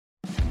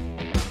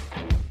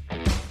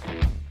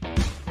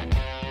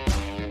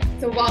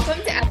So welcome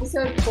to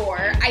episode 4.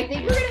 I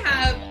think we're going to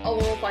have a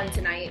little fun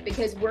tonight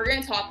because we're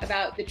going to talk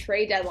about the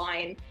trade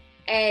deadline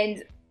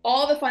and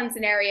all the fun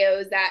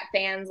scenarios that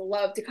fans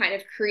love to kind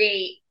of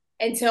create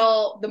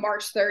until the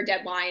March 3rd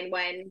deadline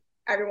when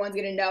everyone's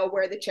going to know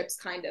where the chips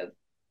kind of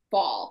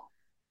fall.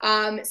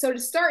 So to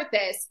start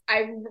this,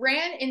 I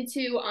ran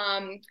into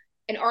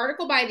an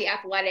article by The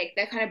Athletic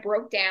that kind of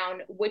broke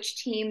down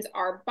which teams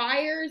are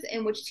buyers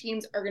and which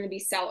teams are going to be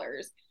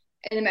sellers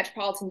in the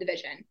Metropolitan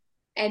Division.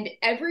 And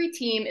every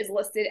team is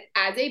listed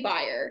as a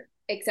buyer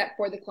except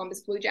for the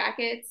Columbus Blue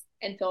Jackets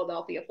and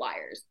Philadelphia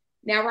Flyers.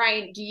 Now,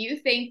 Ryan, do you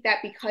think that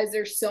because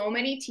there's so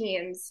many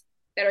teams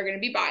that are going to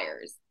be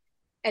buyers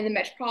and the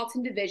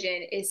Metropolitan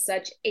Division is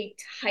such a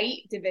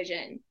tight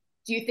division,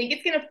 do you think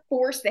it's going to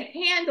force the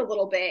hand a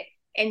little bit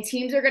and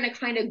teams are going to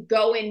kind of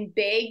go in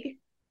big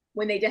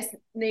when they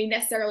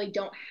necessarily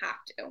don't have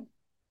to?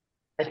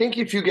 I think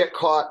if you get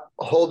caught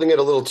holding it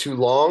a little too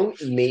long,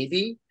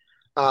 maybe.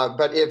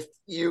 But if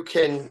you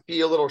can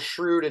be a little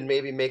shrewd and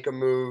maybe make a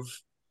move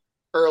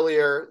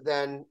earlier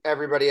than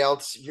everybody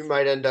else, you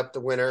might end up the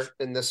winner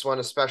in this one,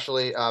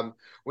 especially.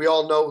 We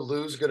all know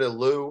Lou's going to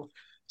Lou.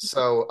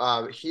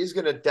 So he's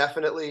going to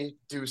definitely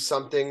do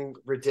something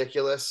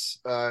ridiculous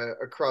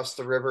across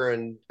the river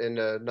in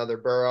another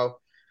borough.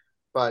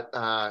 But,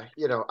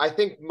 I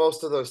think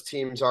most of those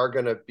teams are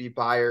going to be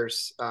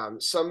buyers,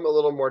 some a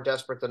little more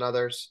desperate than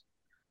others.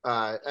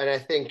 And I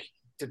think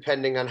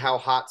depending on how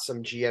hot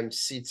some GM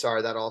seats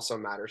are, that also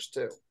matters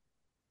too.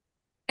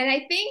 And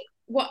I think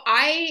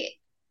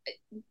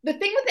the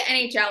thing with the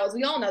NHL is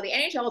we all know the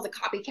NHL is a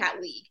copycat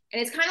league.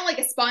 And it's kind of like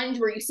a sponge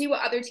where you see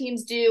what other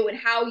teams do and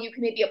how you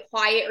can maybe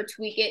apply it or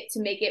tweak it to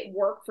make it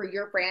work for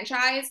your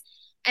franchise.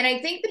 And I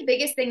think the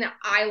biggest thing that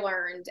I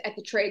learned at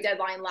the trade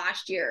deadline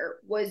last year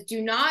was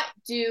do not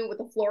do what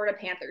the Florida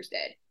Panthers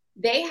did.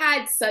 They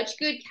had such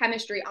good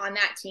chemistry on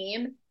that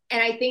team,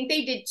 and I think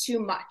they did too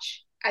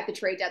much at the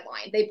trade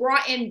deadline. They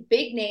brought in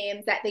big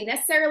names that they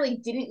necessarily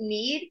didn't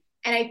need,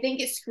 and I think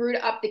it screwed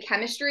up the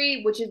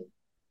chemistry, which is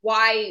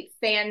why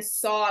fans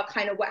saw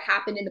kind of what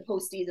happened in the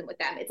postseason with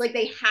them. It's like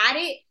they had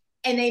it,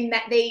 and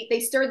they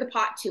stirred the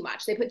pot too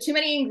much. They put too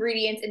many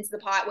ingredients into the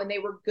pot when they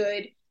were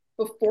good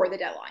before the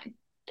deadline.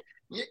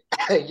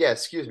 Yeah,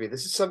 excuse me.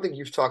 This is something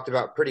you've talked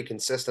about pretty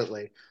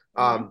consistently.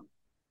 Mm-hmm.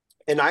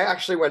 And I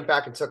actually went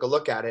back and took a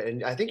look at it,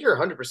 and I think you're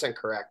 100%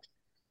 correct.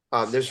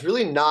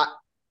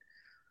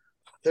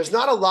 There's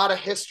not a lot of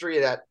history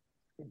that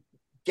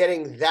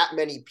getting that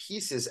many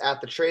pieces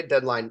at the trade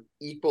deadline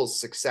equals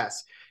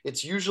success.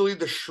 It's usually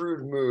the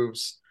shrewd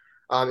moves.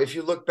 If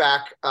you look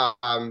back,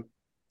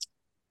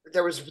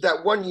 there was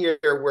that one year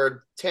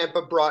where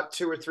Tampa brought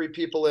 2 or 3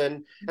 people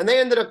in, and they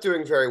ended up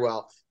doing very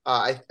well.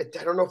 I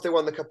don't know if they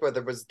won the cup, whether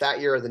it was that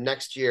year or the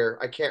next year.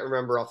 I can't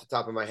remember off the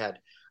top of my head.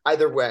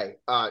 Either way,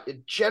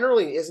 it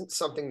generally isn't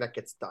something that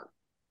gets done.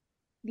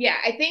 Yeah,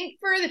 I think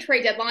for the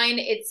trade deadline,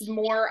 it's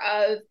more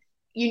of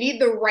you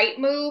need the right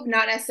move,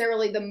 not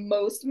necessarily the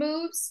most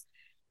moves.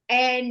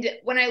 And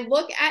when I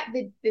look at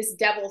this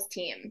Devils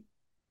team,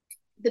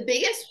 the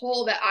biggest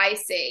hole that I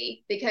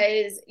see,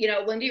 because,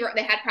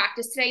 they had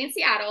practice today in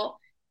Seattle,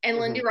 and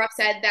Lindy Ruff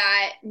said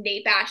that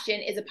Nate Bastian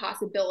is a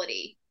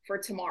possibility for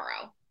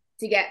tomorrow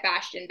to get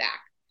Bastian back.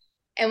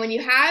 And when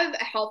you have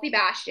a healthy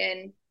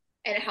Bastian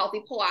and a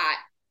healthy Palat,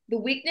 the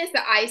weakness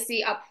that I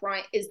see up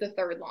front is the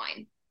third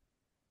line.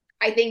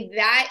 I think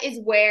that is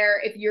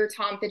where, if you're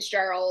Tom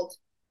Fitzgerald,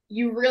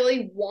 you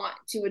really want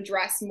to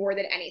address more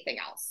than anything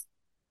else.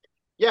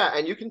 Yeah,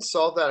 and you can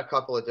solve that a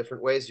couple of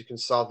different ways. You can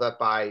solve that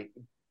by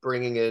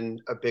bringing in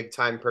a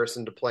big-time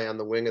person to play on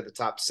the wing of the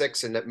top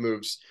 6, and that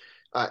moves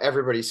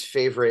everybody's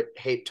favorite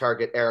hate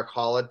target, Eric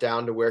Holla,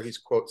 down to where he's,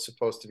 quote,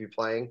 supposed to be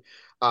playing.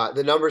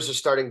 The numbers are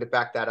starting to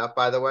back that up,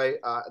 by the way.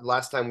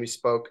 Last time we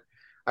spoke,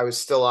 I was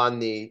still on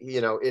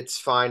it's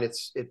fine.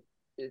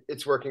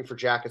 It's working for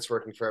Jack. It's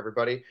working for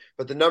everybody.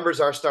 But the numbers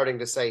are starting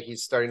to say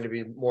he's starting to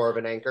be more of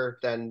an anchor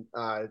than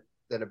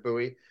a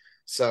buoy.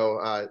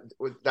 So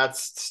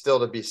that's still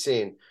to be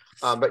seen.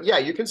 But yeah,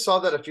 you can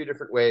solve that a few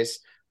different ways.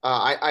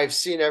 I've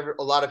seen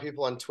a lot of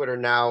people on Twitter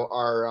now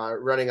are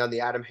running on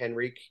the Adam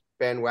Henrique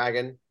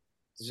bandwagon.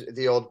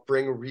 The old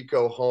bring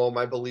Rico home,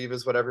 I believe,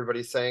 is what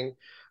everybody's saying.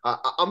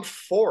 I'm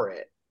for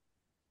it.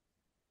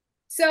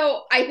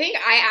 So I think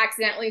I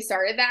accidentally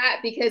started that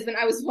because when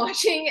I was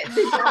watching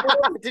the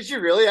Devils, Did you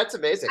really? That's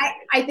amazing.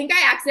 I think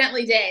I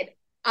accidentally did.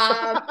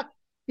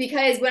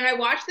 Because when I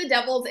watched the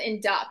Devils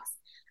and Ducks,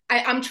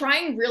 I'm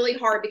trying really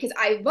hard because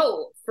I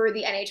vote for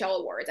the NHL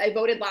awards. I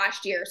voted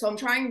last year, so I'm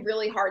trying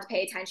really hard to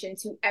pay attention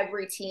to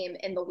every team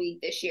in the league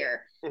this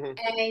year. Mm-hmm.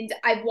 And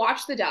I've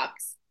watched the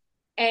Ducks,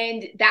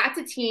 and that's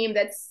a team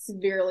that's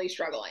severely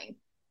struggling.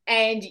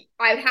 And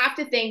I would have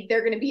to think they're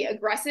going to be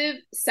aggressive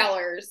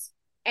sellers.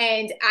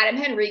 And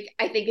Adam Henrique,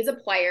 I think, is a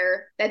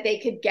player that they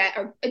could get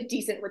a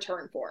decent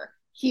return for.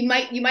 You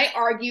might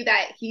argue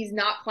that he's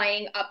not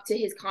playing up to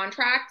his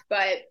contract,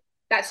 but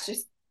that's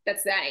the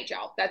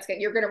NHL.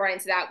 You're going to run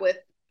into that with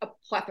a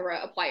plethora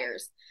of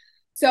players.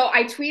 So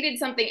I tweeted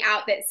something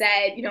out that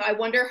said, I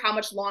wonder how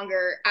much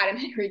longer Adam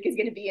Henrique is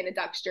going to be in a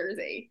Ducks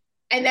jersey.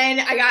 And then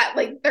I got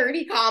like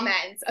 30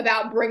 comments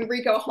about bring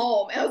Rico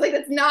home. And I was like,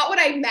 that's not what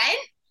I meant.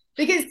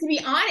 Because to be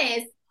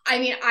honest, I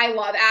mean, I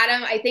love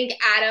Adam. I think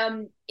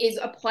Adam is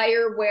a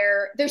player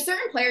where there's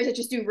certain players that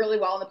just do really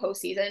well in the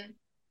postseason.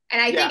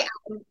 And Yeah.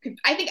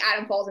 I think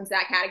Adam falls into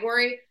that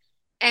category.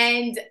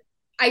 And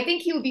I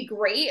think he would be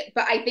great,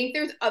 but I think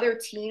there's other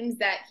teams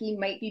that he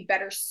might be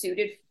better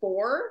suited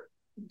for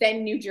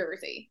than New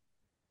Jersey.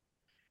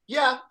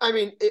 Yeah, I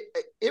mean,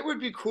 it would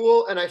be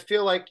cool, and I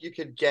feel like you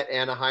could get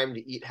Anaheim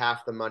to eat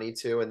half the money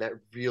too, and that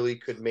really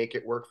could make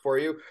it work for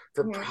you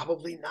for Mm-hmm.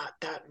 probably not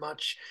that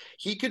much.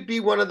 He could be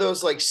one of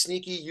those like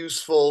sneaky,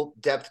 useful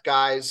depth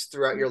guys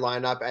throughout your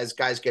lineup as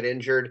guys get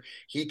injured.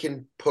 He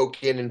can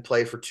poke in and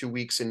play for 2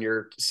 weeks in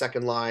your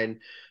second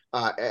line.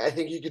 I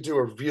think you could do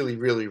a really,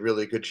 really,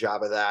 really good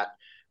job of that.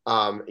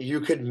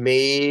 You could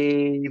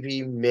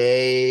maybe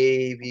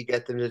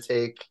get them to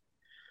take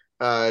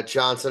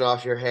Johnson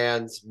off your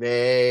hands,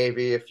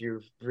 maybe if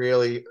you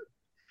really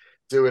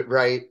do it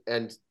right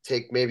and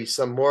take maybe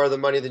some more of the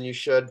money than you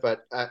should.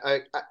 But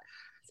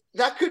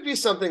that could be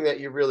something that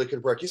you really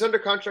could work. He's under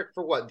contract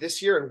for what,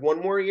 this year and one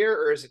more year,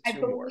 or is it I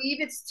two more?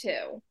 believe it's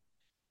two.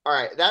 All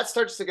right, that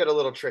starts to get a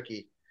little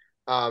tricky.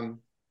 Um,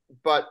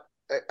 but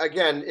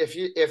again,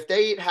 if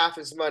they eat half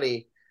his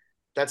money,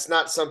 that's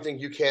not something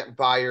you can't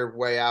buy your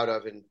way out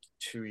of in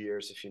 2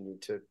 years if you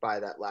need to buy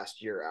that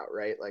last year out,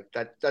 right? Like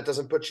that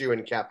doesn't put you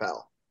in cap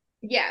L.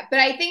 Yeah, but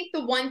I think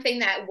the one thing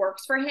that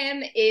works for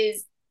him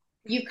is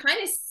you kind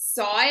of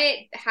saw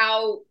it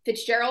how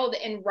Fitzgerald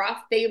and Ruff,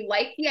 they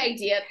like the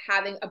idea of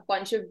having a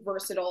bunch of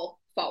versatile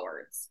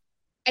forwards.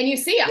 And you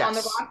see it on the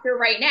Yes. roster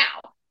right now.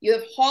 You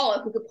have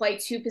Halla who could play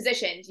two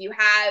positions. You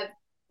have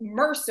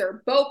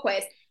Mercer,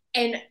 Boquist,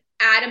 and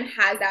Adam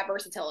has that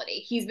versatility.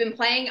 He's been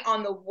playing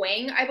on the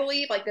wing, I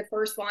believe, like the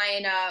first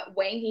line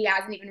wing. He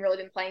hasn't even really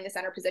been playing the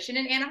center position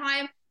in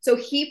Anaheim. So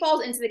he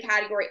falls into the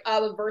category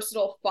of a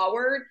versatile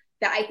forward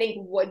that I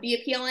think would be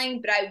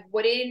appealing, but I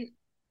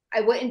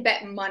wouldn't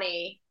bet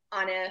money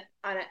on a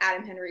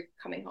Adam Henry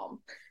coming home.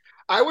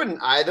 I wouldn't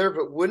either,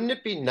 but wouldn't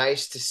it be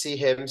nice to see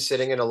him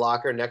sitting in a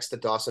locker next to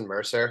Dawson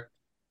Mercer?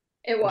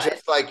 It would.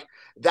 Just like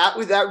that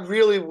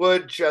really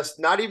would just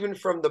not even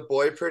from the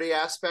boy pretty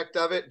aspect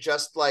of it,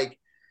 just like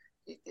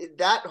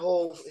that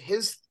whole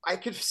his I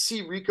could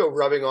see Rico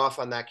rubbing off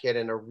on that kid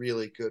in a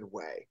really good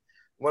way.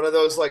 One of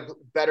those like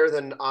better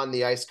than on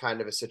the ice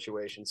kind of a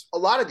situations. A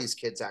lot of these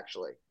kids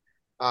actually.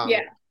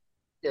 Yeah.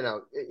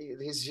 Um,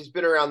 he's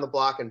been around the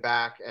block and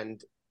back,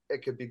 and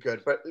it could be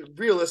good. But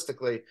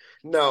realistically,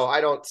 no,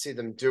 I don't see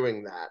them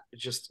doing that.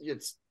 It's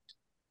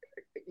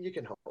you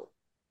can hope.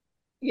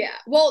 Yeah.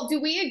 Well, do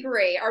we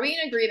agree? Are we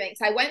in agreement?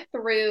 Because I went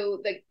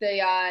through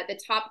the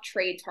top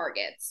trade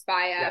targets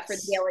by for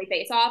the Yes.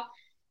 daily faceoff.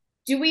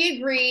 Do we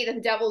agree that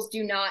the Devils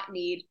do not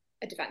need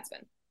a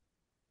defenseman?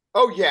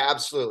 Oh yeah,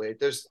 absolutely.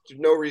 There's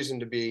no reason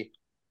to be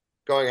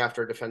going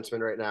after a defenseman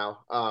right now.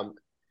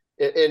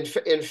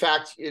 In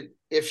fact,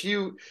 if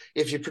you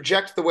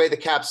project the way the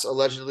cap's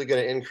allegedly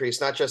going to increase,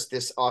 not just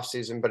this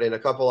offseason, but in a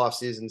couple off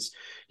seasons,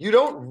 you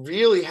don't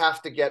really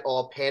have to get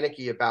all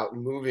panicky about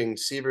moving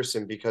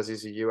Severson because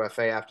he's a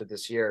UFA after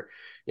this year.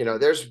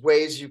 There's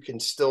ways you can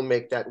still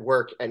make that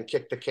work and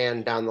kick the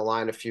can down the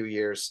line a few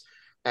years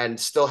and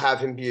still have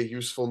him be a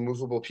useful,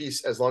 movable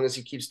piece as long as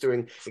he keeps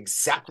doing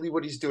exactly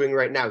what he's doing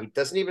right now. He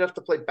doesn't even have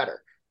to play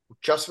better,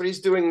 just what he's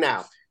doing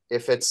now.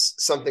 If it's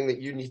something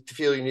that you need to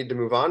feel you need to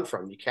move on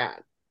from, you can.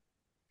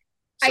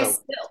 I So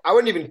still I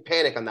wouldn't even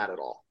panic on that at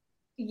all.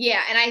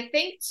 Yeah, and I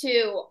think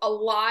too, a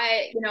lot,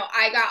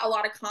 I got a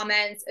lot of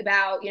comments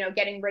about,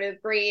 getting rid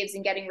of Graves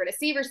and getting rid of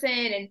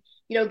Severson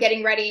and,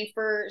 getting ready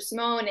for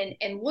Simone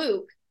and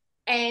Luke.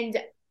 And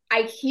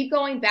I keep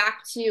going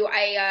back to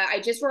I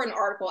just wrote an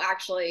article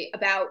actually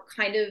about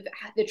kind of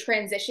the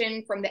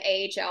transition from the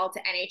AHL to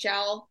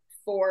NHL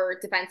for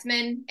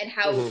defensemen and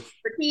how Mm-hmm.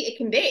 tricky it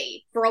can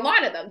be for a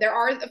lot of them. There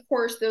are, of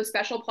course, those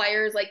special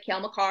players like Cale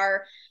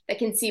Makar that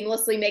can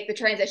seamlessly make the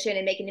transition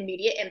and make an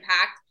immediate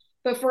impact,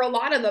 but for a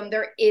lot of them,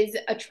 there is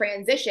a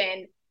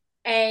transition.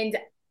 And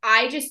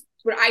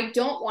what I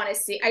don't want to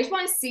see, I just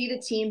want to see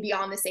the team be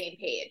on the same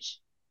page.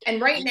 And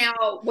right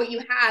now, what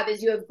you have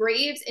is you have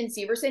Graves and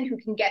Severson who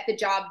can get the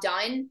job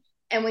done.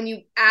 And when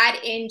you add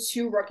in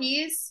two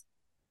rookies,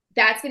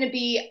 that's going to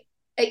be,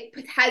 it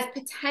has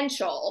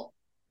potential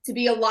to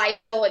be a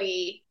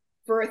liability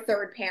for a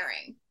third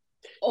pairing.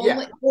 Yeah,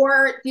 Only,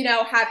 or,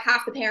 have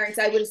half the pairings.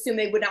 I would assume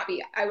they wouldn't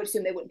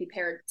be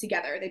paired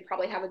together. They'd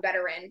probably have a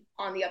veteran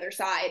on the other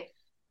side,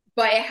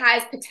 but it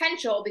has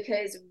potential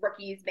because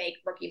rookies make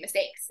rookie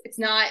mistakes. It's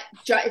not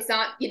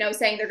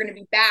saying they're going to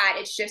be bad.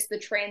 It's just the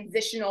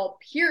transitional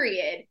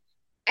period.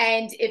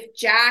 And if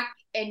Jack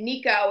and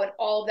Nico and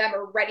all of them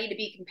are ready to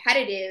be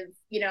competitive,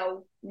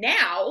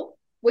 now,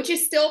 which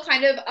is still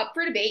kind of up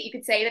for debate. You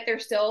could say that they're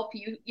still a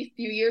few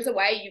years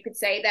away. You could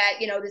say that,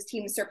 this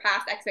team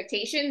surpassed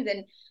expectations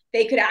and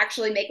they could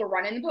actually make a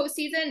run in the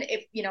postseason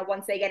if,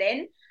 once they get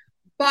in.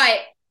 But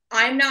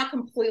I'm not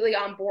completely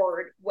on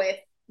board with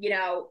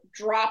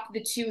drop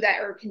the two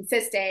that are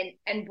consistent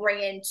and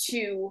bring in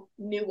two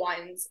new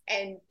ones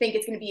and think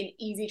it's going to be an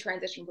easy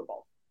transition for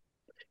both.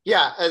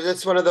 Yeah,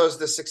 that's one of those.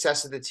 The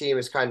success of the team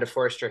is kind of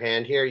forced your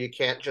hand here. You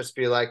can't just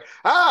be like,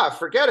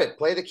 forget it,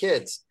 play the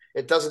kids.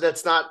 It doesn't.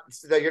 That's not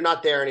that you're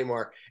not there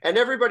anymore. And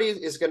everybody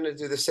is going to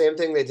do the same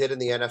thing they did in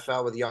the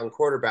NFL with young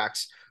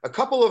quarterbacks. A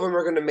couple of them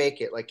are going to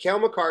make it. Like Cale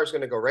Makar is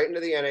going to go right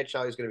into the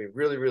NHL. He's going to be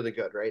really, really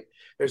good, right?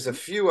 There's a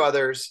few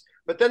others,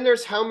 but then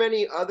there's how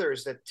many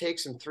others that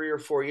takes them 3 or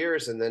 4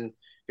 years, and then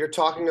you're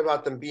talking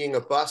about them being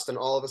a bust, and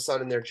all of a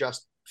sudden they're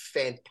just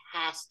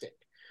fantastic.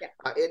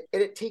 Yeah.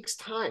 It takes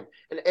time,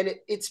 and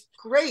it's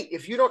great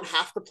if you don't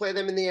have to play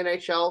them in the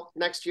NHL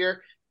next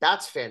year.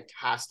 That's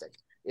fantastic.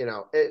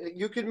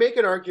 You could make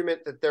an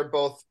argument that they're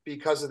both,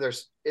 because of their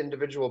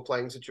individual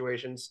playing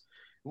situations,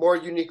 more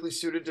uniquely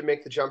suited to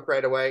make the jump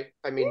right away.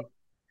 I mean,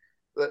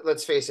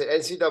 let's face it,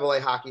 NCAA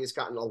hockey has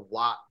gotten a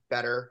lot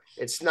better.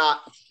 It's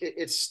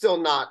still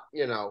not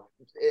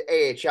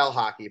AHL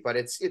hockey, but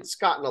it's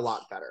gotten a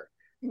lot better.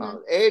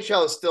 Mm-hmm.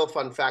 AHL is still,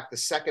 fun fact, the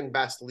second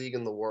best league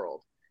in the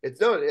world.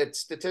 It's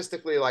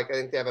statistically, like, I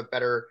think they have a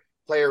better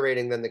player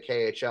rating than the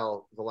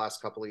KHL the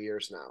last couple of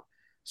years now.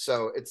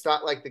 So it's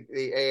not like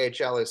the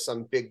AHL is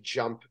some big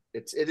jump.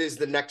 It is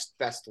the next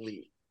best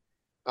league.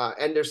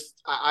 And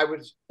I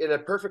would, in a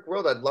perfect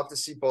world, I'd love to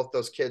see both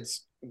those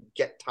kids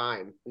get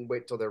time and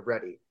wait till they're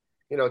ready.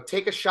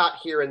 Take a shot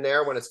here and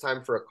there when it's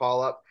time for a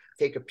call up,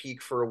 take a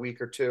peek for a week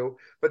or two,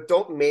 but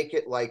don't make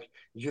it like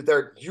you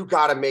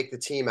got to make the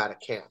team out of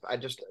camp. I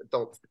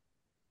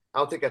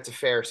don't think that's a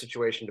fair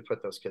situation to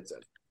put those kids in.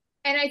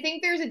 And I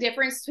think there's a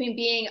difference between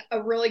being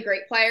a really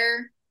great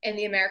player in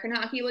the American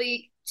Hockey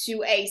League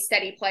to a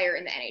steady player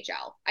in the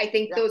NHL. I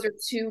think those are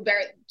two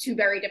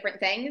very different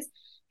things.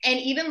 And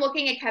even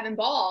looking at Kevin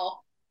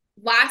Ball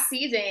last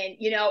season,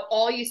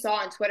 all you saw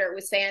on Twitter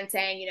was fans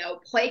saying,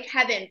 play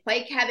Kevin,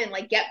 like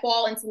get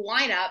Ball into the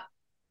lineup.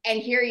 And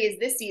here he is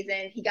this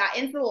season. He got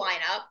into the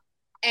lineup.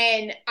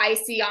 And I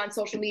see on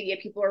social media,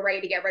 people are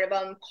ready to get rid of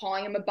him,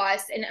 calling him a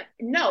bust. And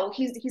no,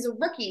 he's a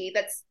rookie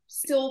that's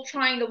still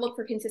trying to look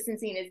for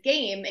consistency in his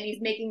game, and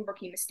he's making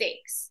rookie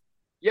mistakes.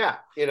 Yeah,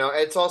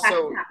 it's also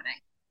happening.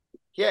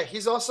 Yeah,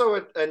 he's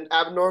also an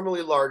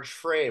abnormally large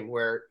frame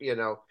where,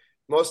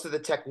 most of the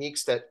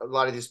techniques that a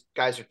lot of these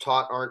guys are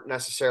taught aren't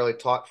necessarily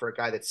taught for a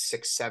guy that's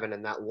 6'7"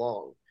 and that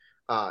long.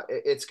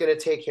 It's going to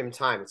take him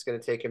time. It's going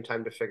to take him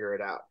time to figure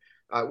it out.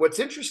 What's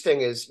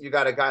interesting is you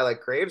got a guy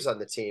like Graves on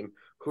the team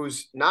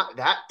who's not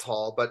that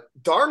tall, but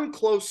darn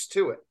close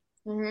to it.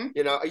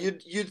 Mm-hmm.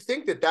 You'd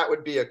think that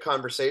would be a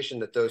conversation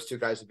that those two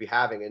guys would be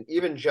having, and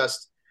even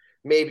just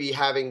maybe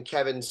having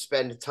Kevin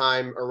spend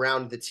time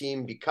around the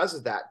team because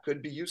of that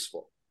could be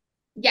useful.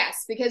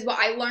 Yes, because what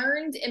I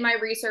learned in my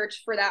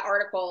research for that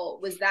article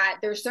was that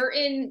there's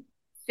certain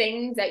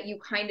things that you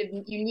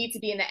need to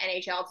be in the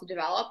NHL to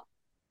develop.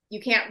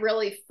 You can't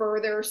really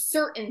further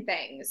certain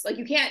things. Like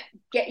you can't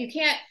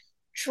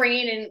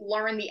train and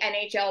learn the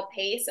NHL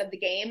pace of the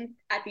game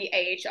at the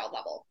AHL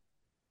level.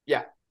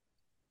 Yeah.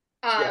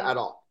 At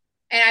all.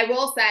 And I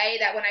will say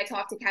that when I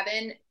talked to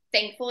Kevin,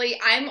 thankfully,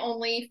 I'm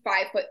only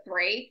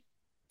 5'3".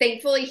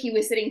 Thankfully, he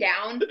was sitting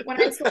down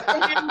when I spoke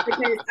to him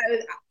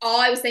because all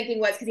I was thinking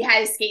was, because he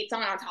had his skates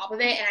on top of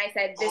it, and I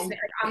said,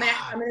 I'm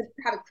gonna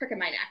have a crick in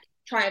my neck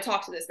trying to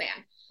talk to this man.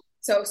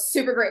 So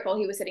super grateful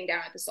he was sitting down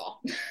at the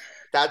stall.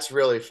 That's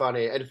really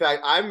funny. In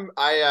fact,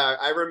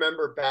 I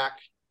remember back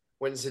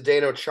when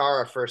Zdeno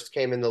Chara first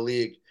came in the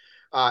league,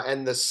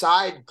 and the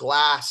side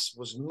glass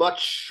was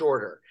much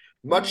shorter.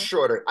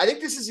 I think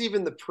this is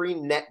even the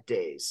pre-net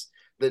days,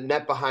 the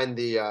net behind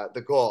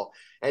the goal.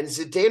 And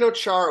Zdeno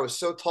Chara was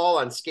so tall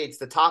on skates,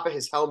 the top of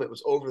his helmet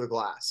was over the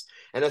glass.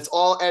 And that's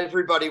all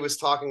everybody was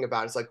talking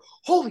about. It's like,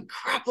 holy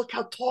crap, look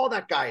how tall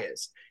that guy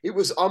is. It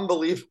was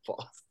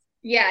unbelievable.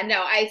 Yeah,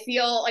 no, I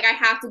feel like I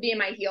have to be in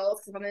my heels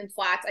because if I'm in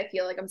flats, I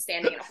feel like I'm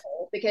standing in a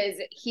hole because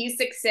he's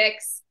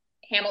 6'6",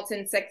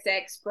 Hamilton's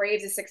 6'6",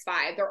 Graves is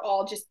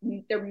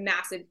 6'5". They're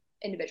massive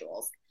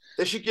individuals.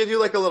 They should give you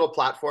like a little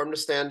platform to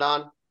stand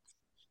on.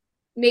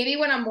 Maybe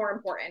when I'm more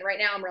important. Right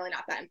now, I'm really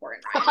not that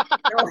important, Ryan.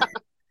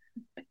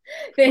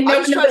 I'm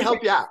just trying to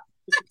help you out.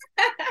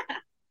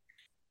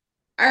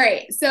 All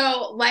right,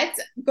 so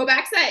let's go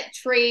back to that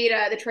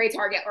the trade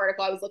target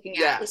article I was looking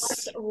at. Yes.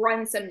 Let's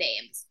run some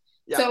names.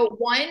 Yep. So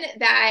one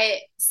that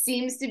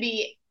seems to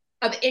be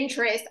of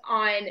interest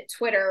on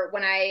Twitter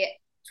when I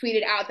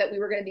tweeted out that we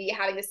were going to be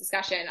having this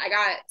discussion, I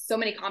got so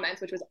many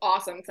comments, which was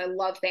awesome because I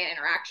love fan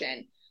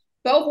interaction.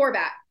 Bo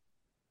Horvat.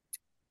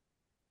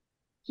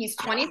 He's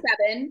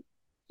 27.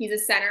 He's a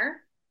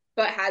center,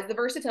 but has the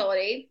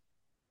versatility.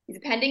 He's a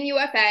pending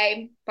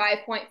UFA,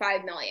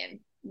 $5.5 million,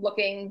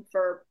 looking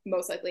for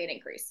most likely an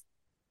increase.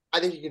 I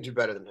think you can do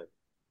better than him.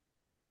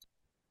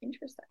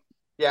 Interesting.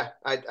 Yeah,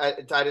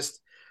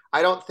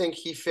 I don't think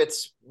he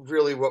fits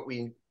really what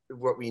we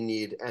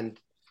need, and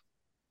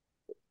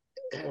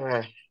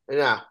no.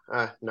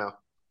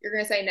 You're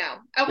gonna say no.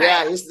 Okay.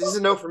 Yeah, this is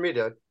a no for me,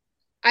 dude.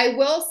 I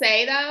will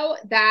say though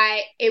that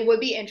it would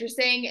be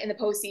interesting in the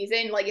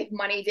postseason, like if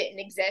money didn't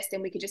exist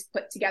and we could just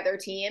put together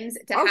teams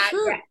Oh,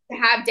 sure. to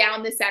have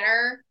down the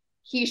center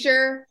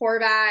Heisher,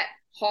 Horvat,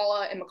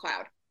 Holla, and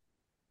McLeod.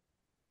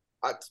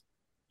 Uh,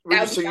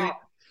 That would be so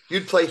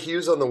you'd play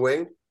Hughes on the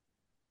wing?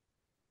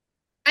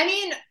 I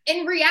mean,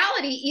 in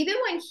reality, even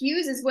when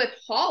Hughes is with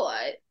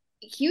Holla,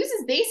 Hughes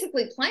is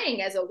basically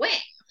playing as a wing.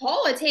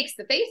 Holla takes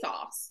the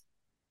faceoffs.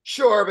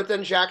 Sure, but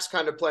then Jack's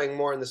kind of playing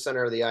more in the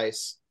center of the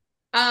ice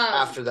Um,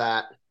 after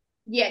that.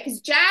 yeah, because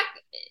Jack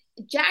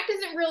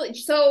doesn't really.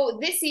 So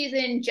this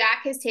season,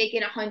 Jack has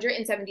taken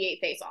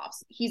 178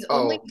 faceoffs.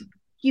 Oh,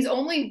 He's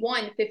only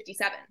won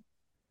 57.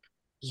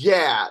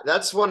 yeah,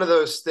 that's one of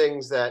those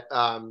things that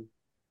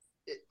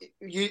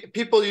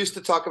people used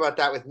to talk about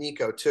that with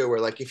Nico too, where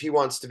like if he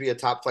wants to be a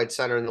top flight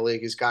center in the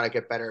league, he's got to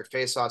get better at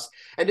faceoffs.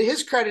 And to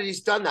his credit,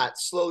 he's done that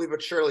slowly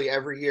but surely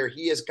every year.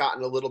 He has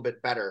gotten a little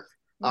bit better.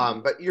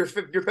 But your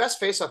best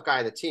faceoff guy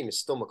on the team is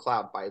still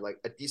McLeod by like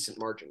a decent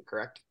margin,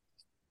 correct?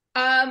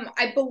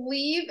 I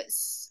believe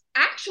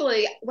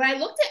actually when I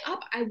looked it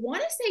up, I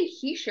want to say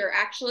Heisher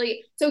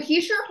actually. So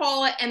Heisher,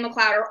 Holla, and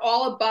McLeod are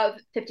all above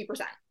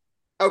 50%.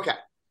 Okay,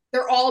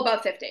 They're all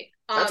above 50.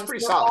 that's So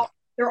pretty solid.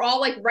 they're all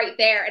like right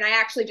there. And I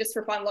actually just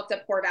for fun looked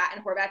up Horvat,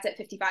 and Horvat's at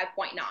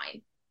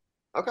 55.9.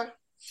 Okay.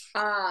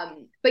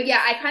 But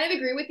yeah, I kind of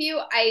agree with you.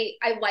 I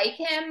like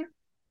him.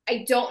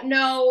 I don't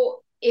know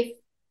if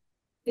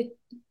the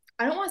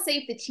I don't want to say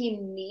if the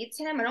team needs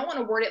him. I don't want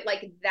to word it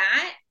like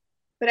that,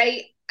 but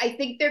I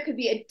think there could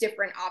be a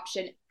different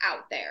option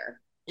out there.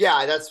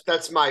 Yeah,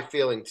 that's my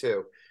feeling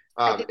too.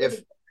 I think there's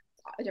If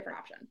a different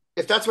option.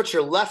 that's what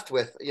you're left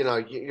with,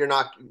 you're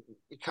not.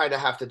 You kind of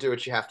have to do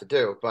what you have to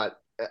do, but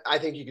I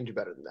think you can do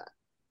better than that.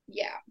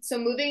 Yeah. So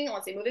moving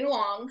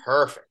along.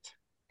 Perfect.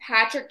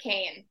 Patrick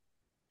Kane,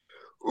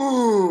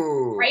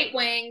 Ooh, right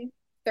wing,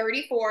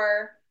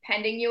 34,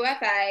 pending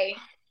UFA,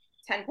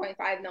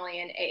 10.5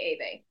 million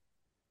AAV.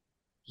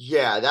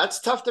 yeah, that's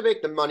tough to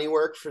make the money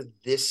work for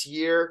this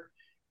year,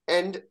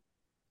 and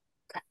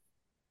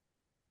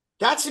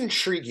that's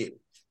intriguing.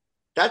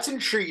 That's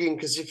intriguing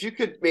because if you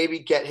could maybe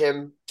get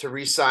him to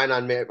re-sign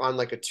on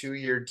like a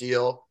 2-year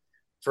deal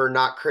for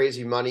not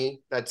crazy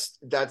money, that's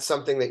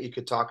something that you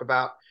could talk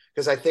about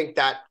because I think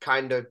that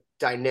kind of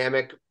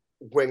dynamic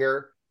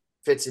winger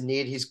fits a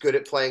need. He's good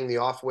at playing the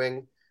off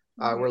wing.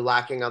 Mm-hmm. We're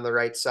lacking on the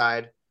right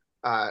side.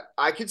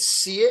 I could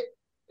see it.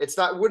 It's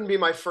not wouldn't be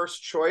my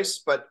first choice,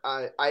 but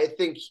I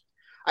think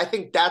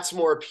that's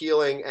more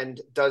appealing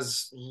and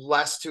does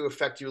less to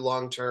affect you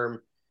long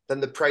term than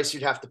the price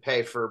you'd have to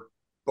pay for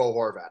Bo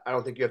Horvat. I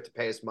don't think you have to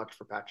pay as much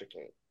for Patrick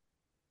Kane.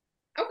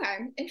 Okay,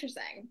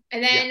 interesting.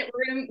 And Yeah.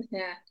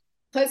 then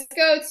let's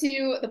go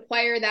to the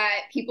player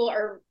that people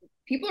are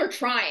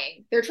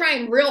trying. They're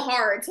trying real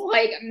hard to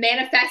like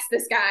manifest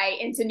this guy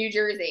into New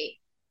Jersey.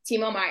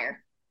 Timo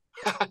Meyer,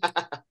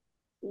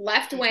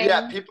 left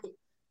Yeah, wing, people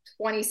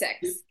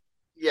 26.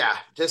 yeah,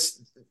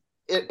 this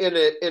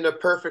in a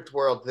perfect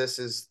world, this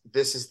is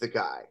the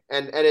guy.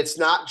 And it's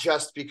not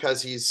just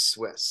because he's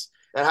Swiss.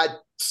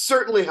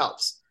 Certainly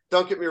helps.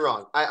 Don't get me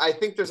wrong. I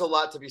think there's a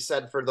lot to be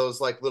said for those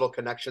like little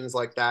connections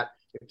like that.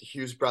 Like the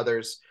Hughes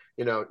brothers,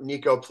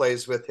 Nico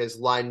plays with his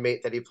line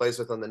mate that he plays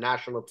with on the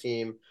national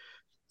team.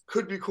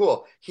 Could be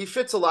cool. He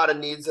fits a lot of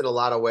needs in a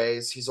lot of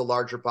ways. He's a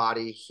larger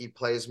body. He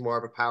plays more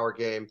of a power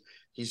game.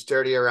 He's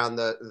dirty around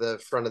the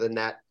front of the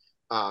net.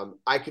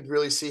 I could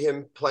really see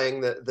him playing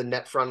the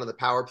net front of the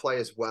power play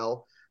as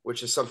well,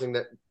 which is something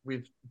that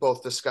we've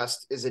both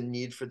discussed is a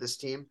need for this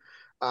team.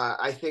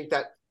 I think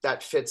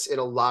that fits in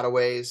a lot of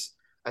ways.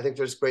 I think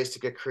there's ways to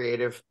get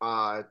creative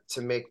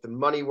to make the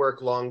money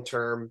work long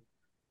term.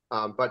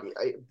 But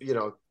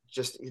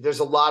just there's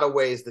a lot of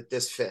ways that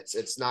this fits.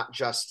 It's not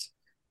just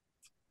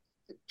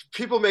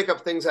people make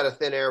up things out of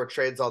thin air with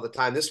trades all the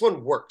time. This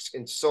one works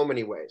in so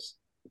many ways.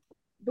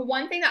 The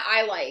one thing that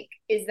I like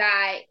is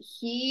that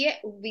he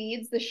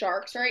leads the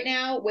Sharks right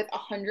now with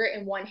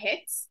 101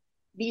 hits.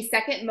 The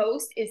second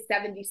most is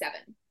 77.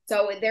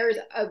 So there's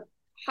a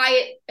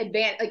high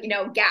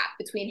gap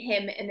between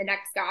him and the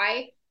next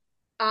guy.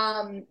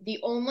 The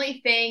only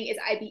thing is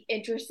I'd be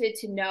interested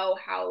to know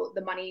how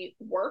the money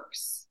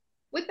works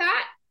with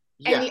that.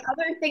 And Yeah, the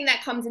other thing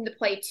that comes into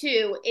play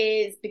too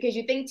is because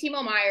you think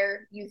Timo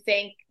Meyer, you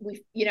think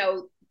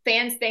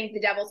fans think the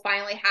Devils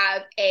finally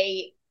have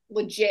a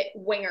legit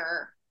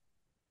winger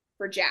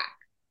for Jack.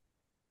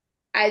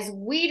 As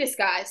we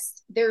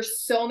discussed,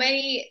 there's so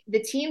many, the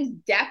team's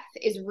depth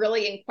is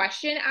really in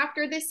question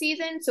after this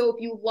season. So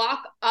if you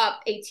lock up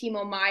a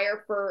Timo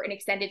Meyer for an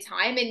extended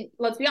time, and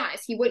let's be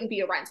honest, he wouldn't be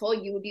a rental,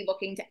 you would be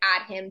looking to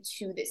add him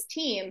to this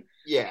team.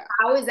 yeah.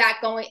 How is that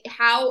going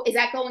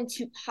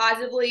to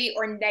positively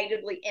or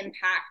negatively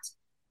impact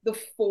the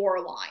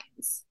four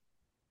lines?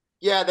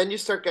 Yeah, then you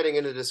start getting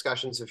into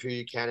discussions of who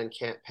you can and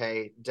can't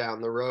pay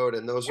down the road.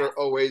 And those Yes. are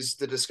always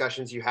the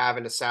discussions you have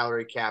in a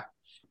salary cap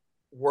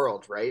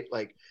world, right?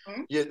 Like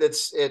Mhm.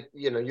 that's it,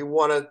 you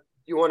want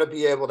to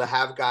be able to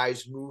have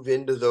guys move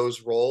into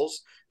those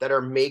roles that are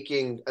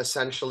making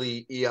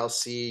essentially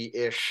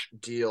ELC-ish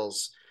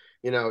deals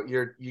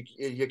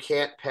You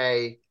can't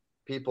pay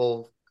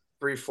people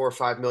 3, 4,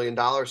 $5 million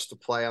to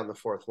play on the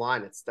fourth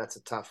line. That's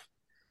a tough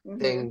Mm-hmm.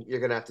 thing you're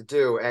going to have to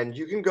do. And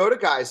you can go to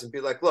guys and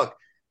be like, look,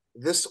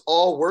 this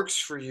all works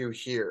for you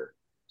here.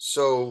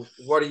 So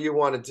what do you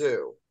want to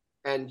do?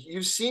 And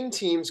you've seen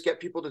teams get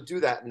people to do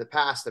that in the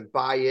past and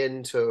buy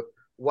into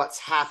what's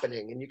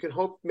happening. And you can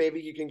hope maybe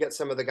you can get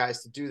some of the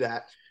guys to do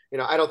that.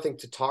 I don't think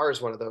Tatar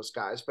is one of those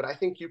guys, but I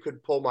think you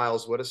could pull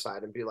Miles Wood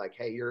aside and be like,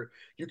 hey,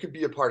 you could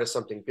be a part of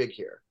something big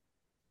here.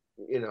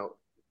 You know,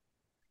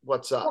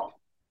 what's up?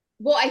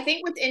 Well, I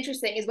think what's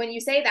interesting is when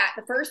you say that,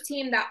 the first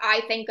team that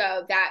I think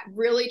of that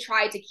really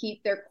tried to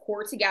keep their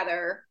core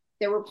together,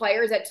 there were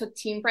players that took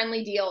team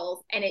friendly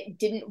deals and it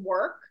didn't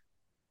work.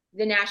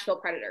 The Nashville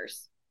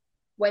Predators.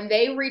 When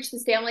they reached the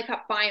Stanley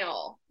Cup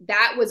final,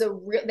 that was a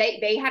real,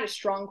 they had a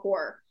strong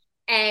core.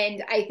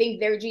 And I think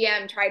their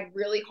GM tried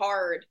really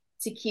hard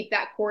to keep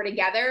that core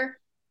together.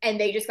 And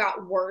they just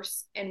got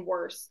worse and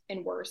worse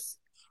and worse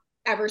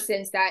ever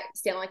since that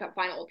Stanley Cup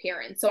final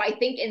appearance. So I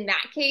think in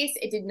that case,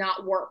 it did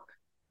not work.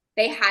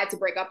 They had to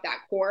break up that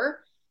core.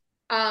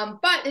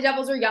 But the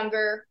Devils are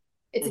younger.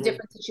 It's a Mm-hmm.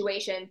 different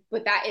situation,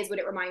 but that is what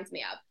it reminds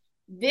me of.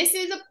 This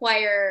is a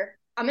player,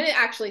 I'm going to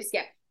actually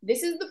skip.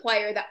 This is the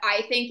player that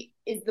I think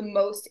is the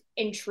most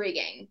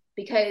intriguing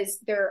because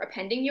they're a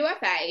pending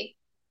UFA,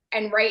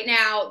 and right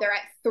now they're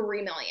at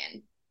 3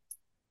 million.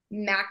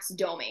 Max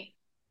Domi.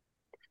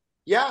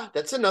 Yeah,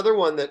 that's another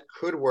one that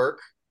could work.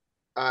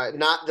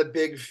 Not the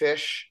big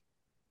fish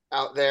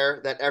out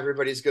there that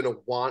everybody's going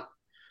to want.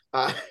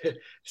 Uh,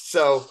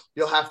 so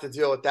you'll have to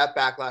deal with that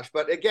backlash.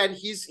 But again,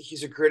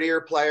 he's a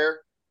grittier player.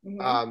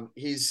 Mm-hmm.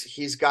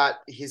 He's got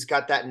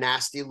that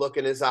nasty look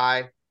in his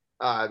eye.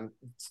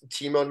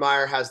 Timo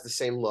Meyer has the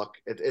same look.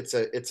 It's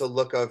a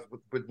look of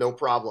with no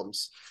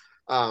problems.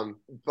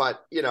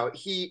 But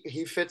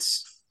he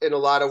fits in a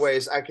lot of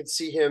ways. I could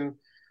see him,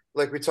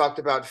 like we talked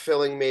about,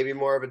 filling maybe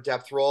more of a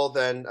depth role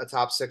than a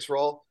top six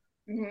role.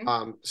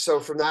 Mm-hmm. So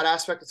from that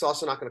aspect, it's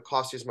also not going to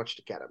cost you as much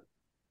to get him.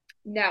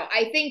 No,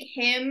 I think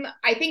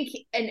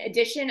an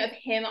addition of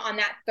him on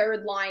that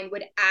third line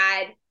would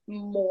add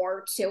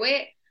more to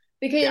it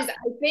Yeah, because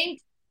I think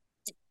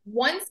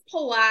once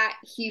Palat,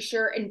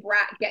 Heischer, and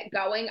Bratt get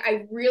going,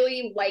 I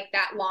really like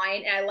that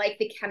line and I like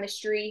the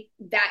chemistry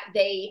that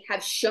they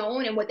have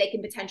shown and what they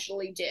can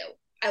potentially do.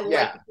 I like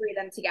yeah, the three of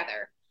them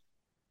together.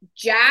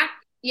 Jack,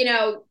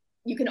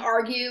 you can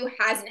argue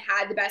hasn't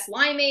had the best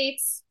line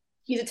mates.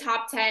 He's a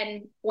top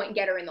 10 point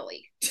getter in the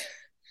league.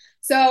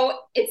 So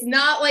it's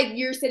not like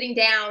you're sitting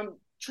down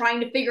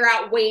trying to figure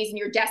out ways and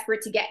you're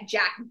desperate to get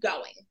Jack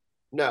going.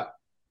 no,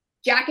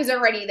 Jack is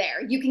already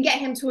there. You can get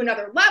him to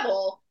another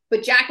level,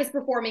 but Jack is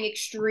performing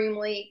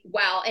extremely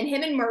well. And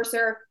him and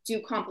Mercer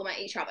do complement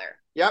each other.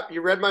 yep,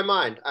 you read my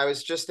mind. I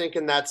was just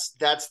thinking that's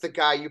the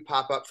guy you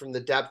pop up from the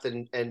depth,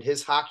 and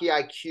his hockey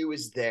IQ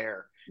is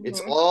there.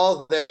 It's Mm-hmm.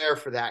 all there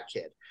for that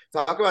kid.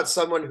 Talk about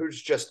someone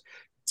who's just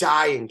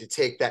dying to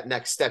take that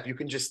next step. You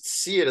can just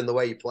see it in the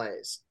way he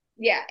plays.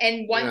 Yeah.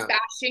 And once Yeah.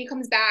 Bastian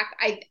comes back,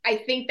 I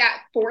think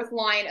that fourth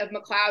line of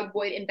McLeod,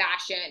 Wood, and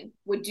Bastian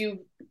would do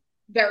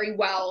very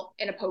well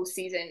in a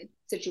postseason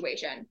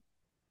situation.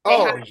 They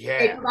have Oh they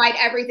yeah. provide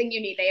everything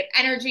you need. They have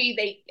energy,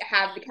 they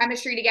have the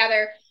chemistry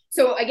together.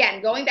 So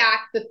again, going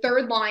back, the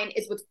third line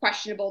is what's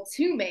questionable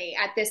to me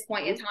at this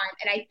point in Mm-hmm. time.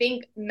 And I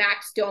think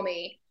Max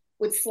Domi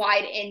would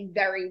slide in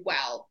very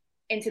well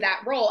into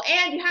that role.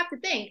 And you have to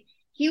think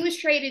he was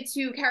traded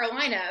to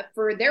Carolina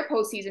for their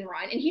postseason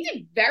run, and he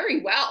did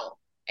very well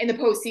in the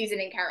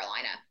postseason in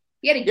Carolina.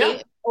 He had a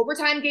Yeah.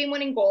 overtime game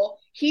winning goal.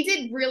 He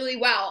did really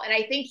well. And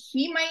I think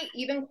he might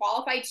even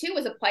qualify too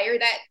as a player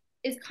that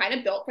is kind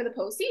of built for the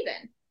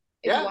postseason,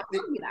 if you Yeah. want to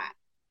argue that.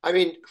 I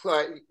mean,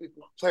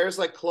 players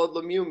like Claude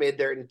Lemieux made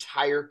their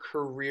entire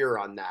career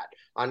on that,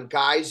 on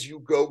guys you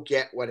go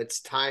get when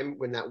it's time,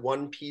 when that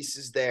one piece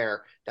is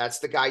there. That's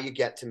the guy you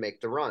get to make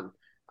the run.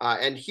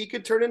 And he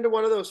could turn into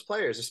one of those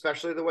players,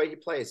 especially the way he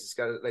plays. He's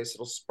got a nice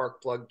little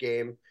spark plug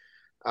game,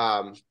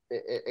 and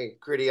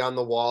gritty on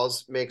the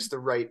walls, makes the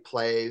right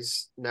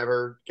plays,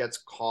 never gets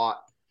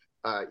caught.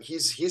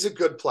 He's a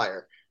good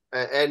player,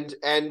 and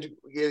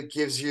it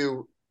gives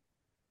you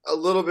a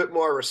little bit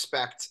more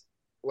respect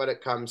when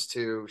it comes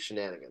to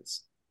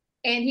shenanigans.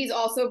 And he's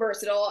also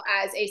versatile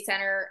as a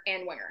center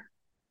and winger.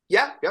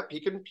 Yeah, yep, he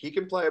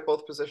can play at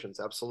both positions,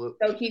 absolutely.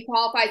 So he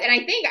qualifies. And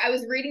I think I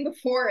was reading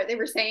before they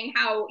were saying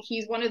how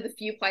he's one of the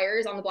few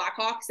players on the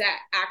Blackhawks that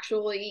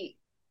actually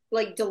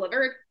like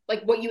delivered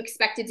like what you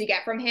expected to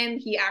get from him,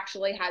 he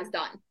actually has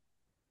done.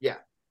 Yeah.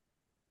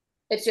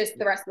 It's just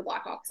the rest of the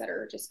Blackhawks that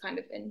are just kind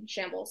of in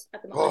shambles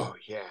at the moment. Oh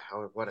yeah,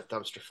 oh, what a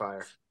dumpster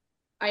fire.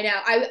 I know.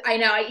 I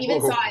know. I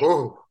even saw it.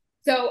 Oh,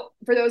 So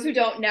for those who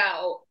don't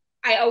know,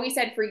 I always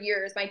said for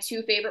years my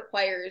two favorite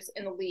players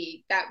in the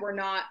league that were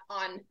not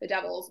on the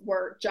Devils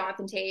were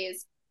Jonathan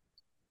Toews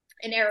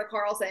and Erik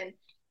Karlsson.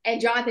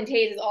 And Jonathan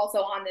Toews is also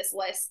on this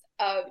list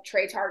of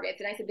trade targets.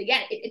 And I said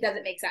again, it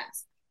doesn't make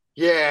sense.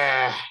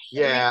 yeah,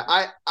 It makes yeah.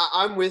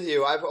 I'm with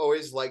you. I've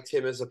always liked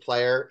him as a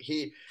player.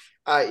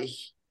 Uh, he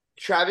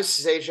Travis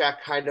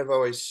Zajac kind of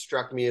always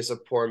struck me as a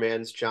poor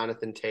man's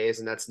Jonathan Tays,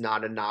 and that's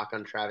not a knock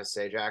on Travis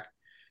Zajac.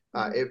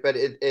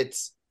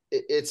 Mhm.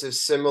 It's a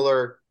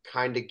similar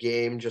kind of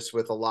game, just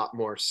with a lot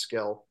more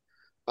skill.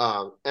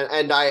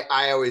 And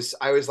I always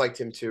liked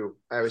him too.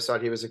 I always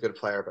thought he was a good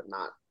player, but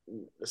not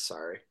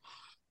sorry.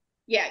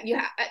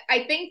 Yeah,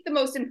 I think the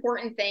most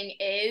important thing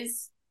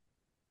is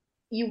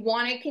you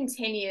want to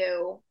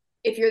continue,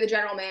 if you're the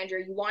general manager,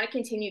 you want to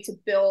continue to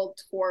build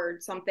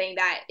towards something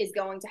that is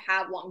going to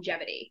have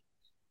longevity.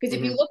 Because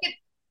if you Mm-hmm. look at,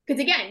 because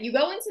again, you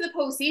go into the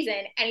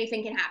postseason,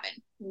 anything can happen.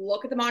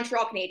 Look at the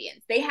Montreal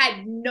Canadiens. They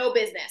had no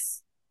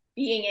business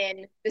being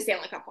in the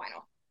Stanley Cup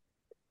final.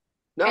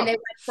 And they No,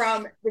 went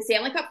from the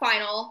Stanley Cup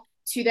final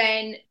to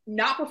then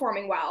not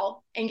performing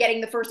well and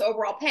getting the first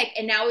overall pick.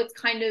 And now it's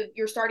kind of,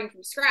 you're starting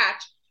from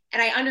scratch.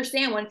 And I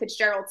understand when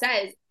Fitzgerald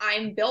says,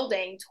 I'm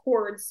building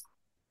towards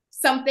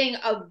something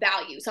of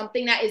value,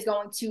 something that is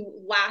going to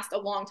last a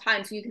long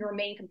time so you can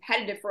remain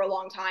competitive for a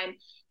long time.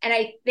 And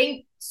I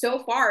think so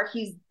far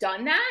he's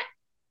done that.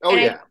 oh And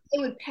I think yeah,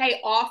 it would pay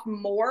off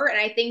more. And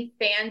I think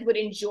fans would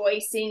enjoy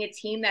seeing a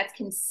team that's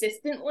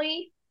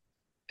consistently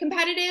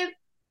competitive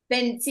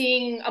than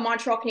seeing a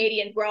Montreal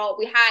Canadiens where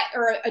we had,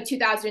 or a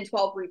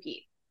 2012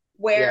 repeat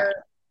yeah, where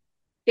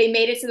they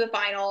made it to the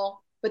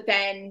final, but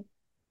then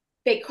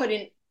they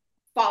couldn't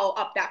follow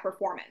up that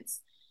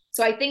performance.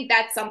 So I think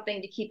that's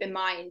something to keep in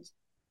mind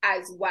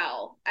as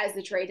well as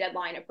the trade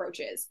deadline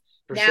approaches.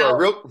 for sure.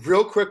 Now,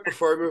 Real quick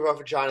before we move off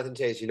of Jonathan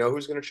Tays, you know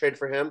who's going to trade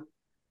for him?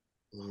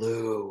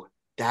 Lou.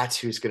 That's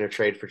who's going to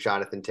trade for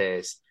Jonathan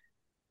Tays.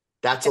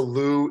 That's a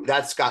Lou.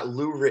 That's got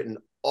Lou written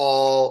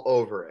all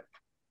over it.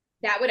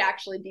 that would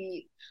actually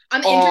be,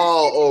 I'm interested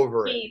All to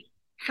over it. see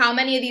how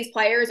many of these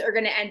players are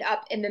going to end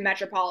up in the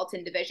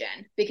Metropolitan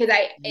Division because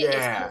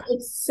Yeah.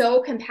 it's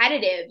so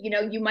competitive. You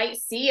know, you might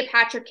see a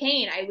Patrick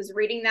Kane. I was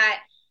reading that,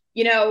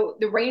 you know,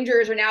 the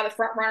Rangers are now the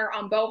front runner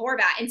on Bo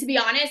Horvat. And to be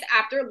honest,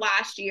 after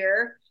last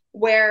year,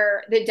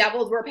 where the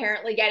Devils were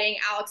apparently getting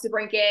Alex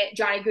DeBrincat,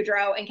 Johnny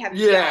Gaudreau, and Kevin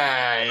Fiala,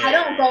 Yeah. I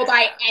don't Yeah. go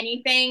by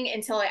anything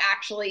until it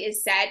actually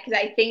is said because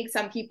I think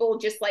some people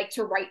just like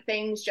to write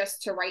things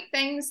just to write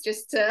things,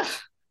 just to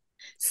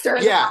stir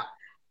the Yeah. pot.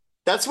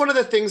 That's one of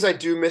the things I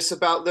do miss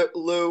about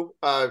Lou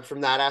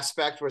from that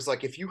aspect was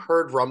like if you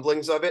heard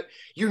rumblings of it,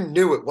 you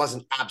knew it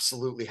wasn't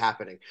absolutely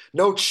happening.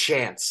 No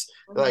chance.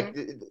 Mm-hmm. Like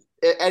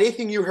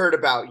anything you heard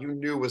about, you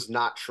knew was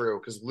not true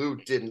because Lou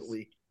didn't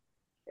leak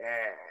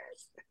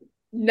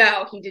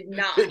No, he did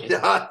not.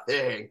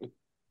 nothing.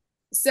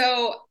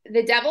 So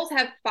the Devils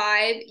have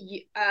five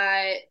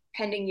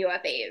pending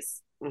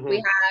UFAs. We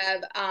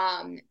Mm-hmm.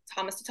 have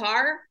Thomas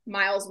Tatar,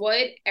 Miles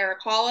Wood, Eric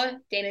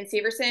Holla, Damon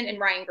Severson, and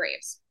Ryan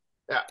Graves.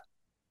 Yeah.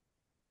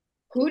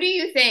 Who do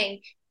you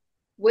think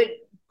would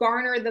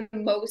garner the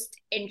most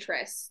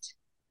interest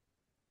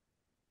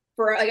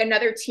for like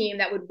another team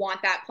that would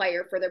want that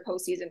player for their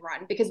postseason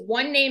run? Because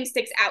one name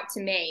sticks out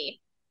to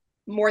me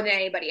more than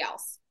anybody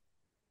else.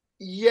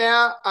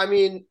 Yeah, I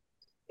mean,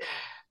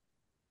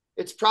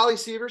 it's probably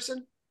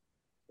Severson.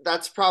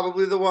 That's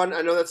probably the one.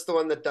 I know that's the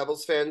one that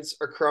Devils fans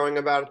are crowing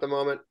about at the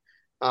moment.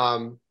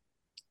 Um,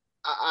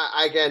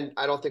 again,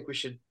 I don't think we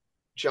should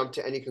jump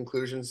to any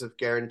conclusions of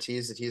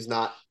guarantees that he's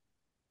not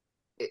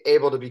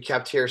able to be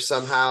kept here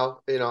somehow.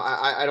 You know,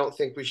 I don't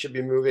think we should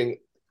be moving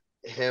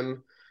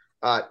him.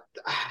 Uh,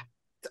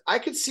 I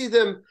could see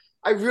them.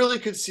 I really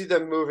could see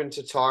them moving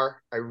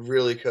Tatar. I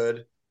really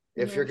could.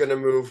 If you're Mm-hmm.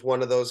 going to move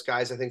one of those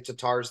guys, I think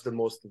Tatar's the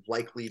most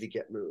likely to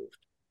get moved.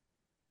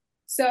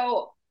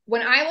 So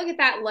when I look at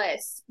that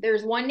list,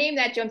 there's one name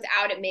that jumps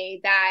out at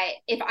me that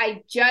if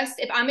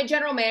I'm a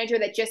general manager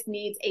that just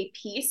needs a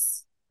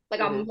piece,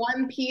 like I'm Mm-hmm.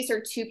 one piece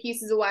or two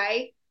pieces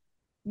away,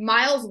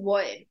 Miles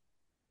Wood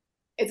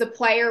is a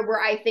player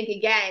where I think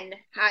again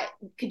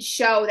could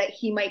show that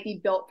he might be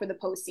built for the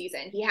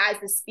postseason. He has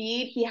the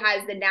speed, he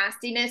has the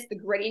nastiness, the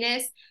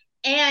grittiness,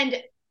 and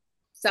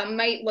some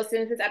might listen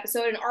to this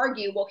episode and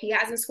argue, well, he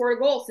hasn't scored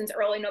a goal since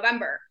early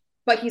November.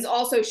 But he's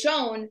also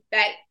shown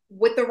that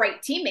with the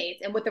right teammates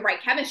and with the right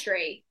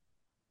chemistry,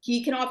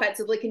 he can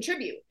offensively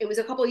contribute. It was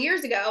a couple of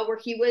years ago where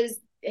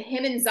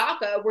him and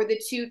Zaka were the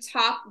two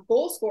top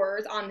goal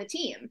scorers on the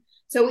team.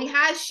 So he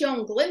has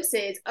shown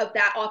glimpses of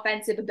that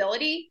offensive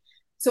ability.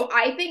 So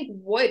I think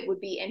Wood would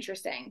be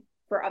interesting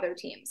for other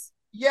teams.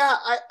 Yeah,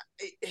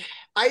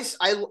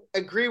 I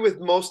agree with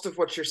most of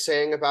what you're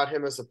saying about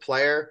him as a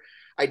player.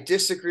 I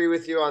disagree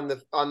with you on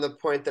the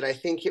point that I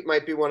think it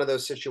might be one of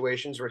those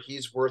situations where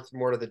he's worth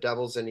more to the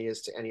Devils than he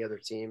is to any other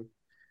team.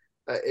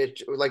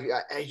 It like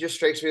he just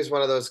strikes me as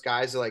one of those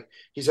guys that, like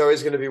he's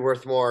always going to be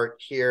worth more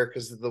here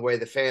because of the way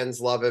the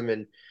fans love him,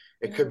 and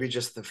it could Mm-hmm. be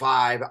just the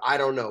vibe. I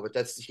don't know, but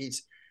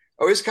he's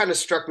always kind of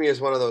struck me as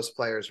one of those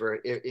players where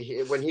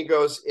if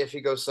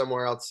he goes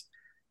somewhere else,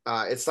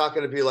 it's not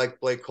going to be like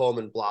Blake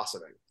Coleman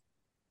blossoming.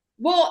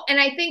 Well, and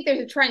I think there's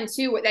a trend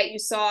too that you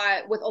saw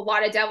with a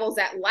lot of Devils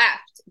that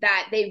left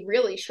that they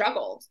really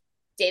struggled.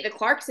 David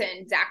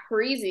Clarkson, Zach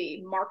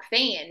Parise, Mark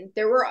Fain.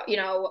 There were,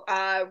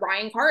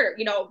 Ryan Carter,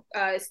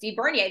 Steve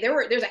Bernier.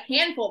 There's a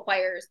handful of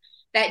players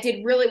that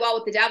did really well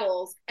with the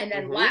Devils and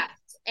then Mm-hmm. left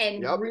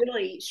and Yep.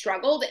 really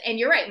struggled. And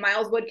you're right,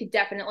 Miles Wood could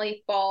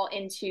definitely fall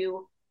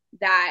into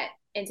that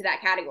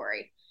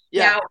category.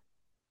 Yeah. Now,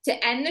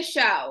 to end the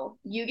show,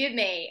 you give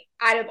me,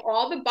 out of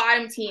all the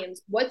bottom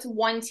teams, what's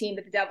one team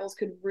that the Devils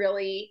could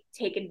really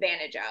take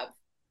advantage of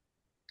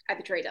at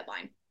the trade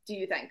deadline, do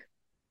you think?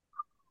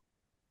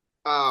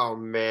 Oh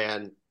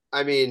man.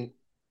 I mean,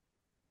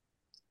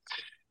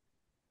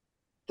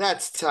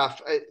 that's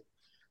tough.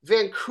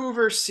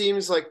 Vancouver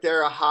seems like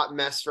they're a hot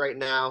mess right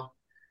now,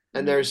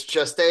 and Mm-hmm. there's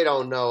just they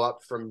don't know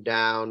up from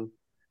down.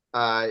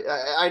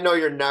 I know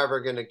you're never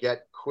gonna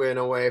get Quinn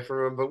away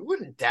from him, but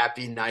wouldn't that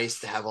be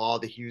nice to have all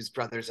the Hughes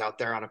brothers out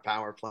there on a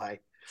power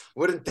play?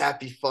 Wouldn't that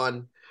be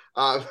fun?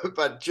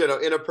 But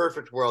in a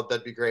perfect world,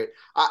 that'd be great.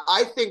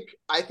 I think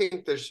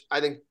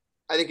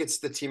it's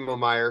the Timo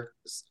Meyer.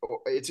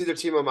 It's either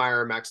Timo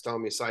Meyer or Max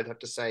Domi. So I'd have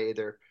to say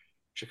either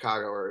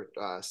Chicago or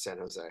San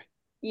Jose.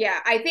 Yeah,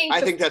 I think I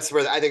the think that's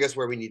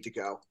where we need to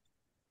go.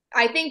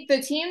 I think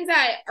the teams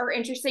that are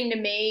interesting to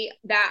me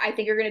that I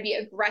think are going to be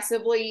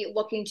aggressively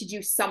looking to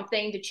do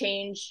something to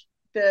change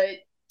the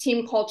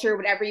team culture,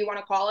 whatever you want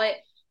to call it,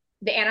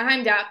 the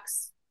Anaheim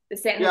Ducks, the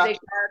San Yeah, Jose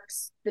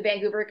Sharks, the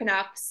Vancouver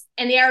Canucks,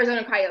 and the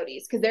Arizona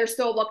Coyotes, because they're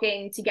still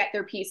looking to get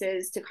their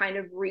pieces to kind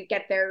of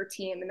get their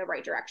team in the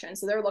right direction.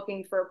 So they're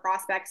looking for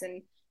prospects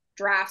and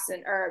drafts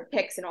and or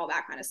picks and all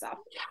that kind of stuff.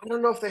 I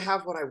don't know if they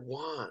have what I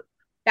want.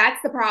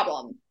 That's the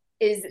problem.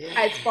 Is Yeah,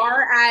 as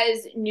far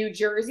as New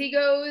Jersey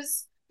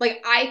goes,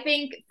 like I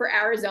think for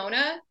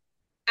Arizona,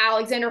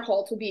 Alexander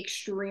Holtz would be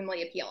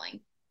extremely appealing.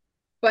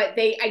 But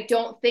I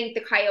don't think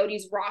the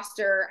Coyotes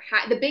roster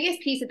the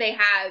biggest piece that they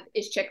have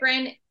is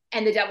Chikrin,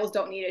 and the Devils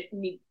don't need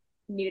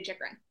a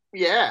Chikrin.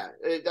 yeah,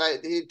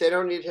 they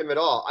don't need him at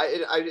all.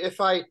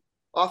 If I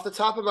off the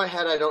top of my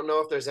head, I don't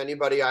know if there's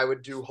anybody I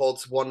would do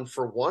Holtz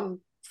 1-for-1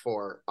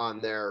 for on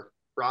their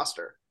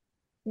roster.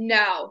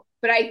 No,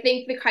 but I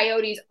think the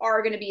Coyotes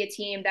are going to be a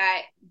team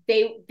that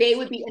they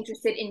would be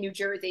interested in New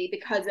Jersey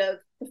because of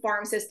the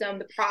farm system,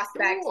 the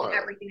prospects, and Sure.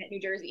 everything that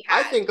New Jersey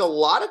I has. think a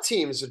lot of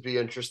teams would be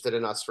interested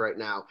in us right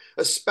now,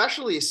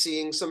 especially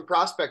seeing some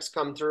prospects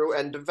come through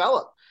and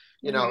develop.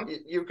 Mm-hmm.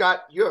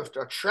 You have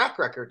a track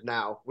record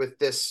now with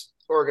this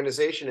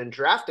organization and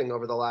drafting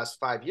over the last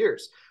 5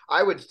 years.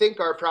 I would think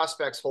our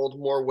prospects hold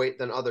more weight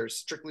than others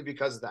strictly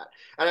because of that.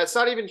 And it's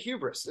not even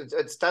hubris.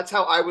 That's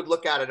how I would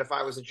look at it if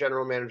I was a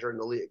general manager in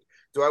the league.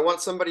 Do I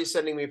want somebody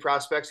sending me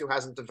prospects who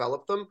hasn't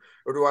developed them,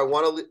 or do I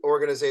want an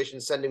organization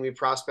sending me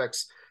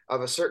prospects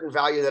of a certain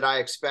value that I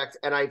expect,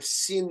 and I've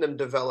seen them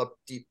develop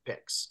deep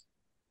picks?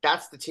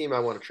 That's the team I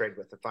want to trade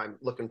with if I'm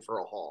looking for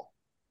a haul.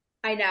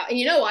 I know. And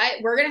you know what?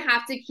 We're going to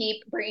have to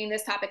keep bringing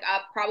this topic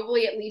up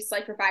probably at least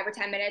like for 5 or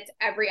 10 minutes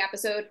every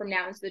episode from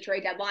now into the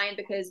trade deadline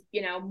because,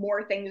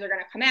 more things are going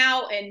to come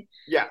out and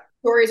Yeah.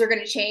 stories are going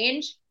to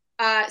change.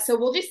 So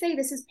we'll just say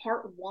this is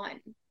part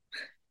one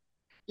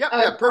Yep. of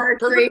Yeah. our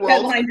Perfect trade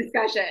world. deadline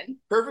discussion.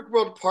 Perfect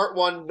world. Part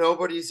one.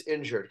 Nobody's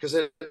injured because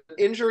an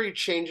injury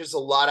changes a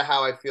lot of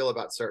how I feel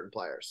about certain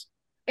players.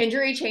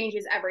 Injury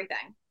changes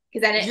everything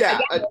because then Yeah.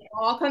 it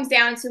all comes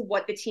down to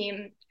what the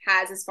team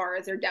has as far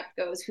as their depth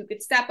goes, who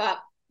could step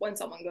up when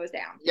someone goes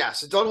down. Yeah.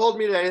 So don't hold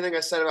me to anything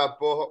I said about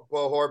Bo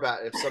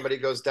Horvat. If somebody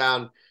goes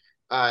down,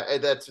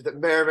 that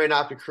may or may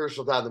not be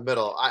crucial down the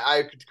middle.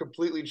 I could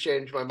completely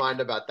change my mind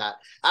about that.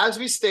 As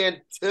we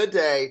stand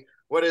today,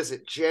 what is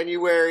it?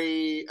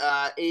 January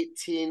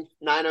 18th,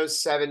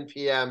 9:07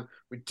 p.m.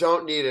 We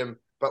don't need him,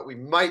 but we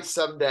might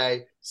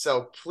someday.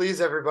 So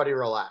please, everybody,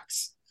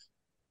 relax.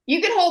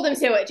 You can hold them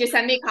to it. Just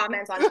send me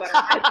comments on Twitter.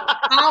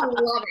 I'll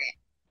love it.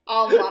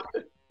 I'll love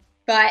it.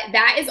 But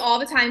that is all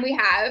the time we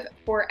have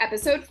for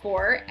episode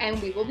 4, and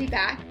we will be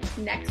back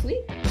next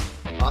week.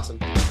 Awesome.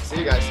 See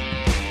you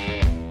guys.